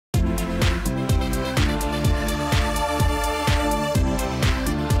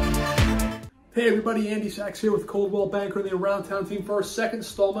Hey everybody, Andy.Sachs here with Coldwell Banker and the Around Town team for our second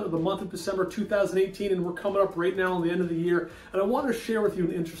installment of the month of December 2018, and we're coming up right now on the end of the year, and I wanted to share with you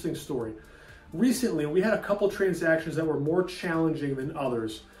an interesting story. Recently, we had a couple transactions that were more challenging than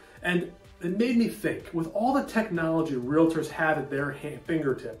others, and it made me think, with all the technology realtors have at their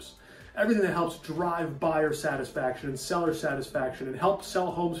fingertips, everything that helps drive buyer satisfaction and seller satisfaction and help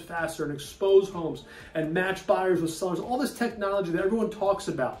sell homes faster and expose homes and match buyers with sellers, all this technology that everyone talks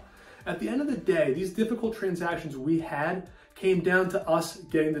about. At the end of the day, these difficult transactions we had came down to us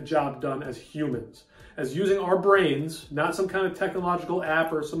getting the job done as humans, as using our brains, not some kind of technological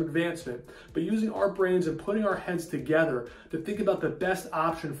app or some advancement, but using our brains and putting our heads together to think about the best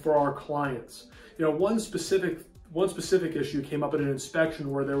option for our clients. You know, one specific issue came up in an inspection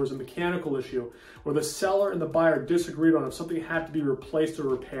where there was a mechanical issue where the seller and the buyer disagreed on if something had to be replaced or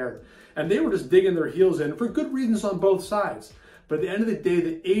repaired. And they were just digging their heels in for good reasons on both sides. But at the end of the day,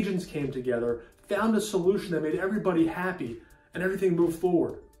 the agents came together, found a solution that made everybody happy, and everything moved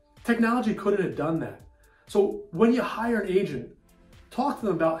forward. Technology couldn't have done that. So when you hire an agent, talk to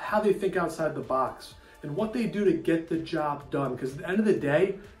them about how they think outside the box and what they do to get the job done. Because at the end of the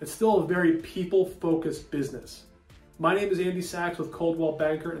day, it's still a very people-focused business. My name is Andy.Sachs with Coldwell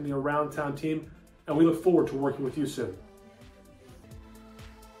Banker and the Around Town team, and we look forward to working with you soon.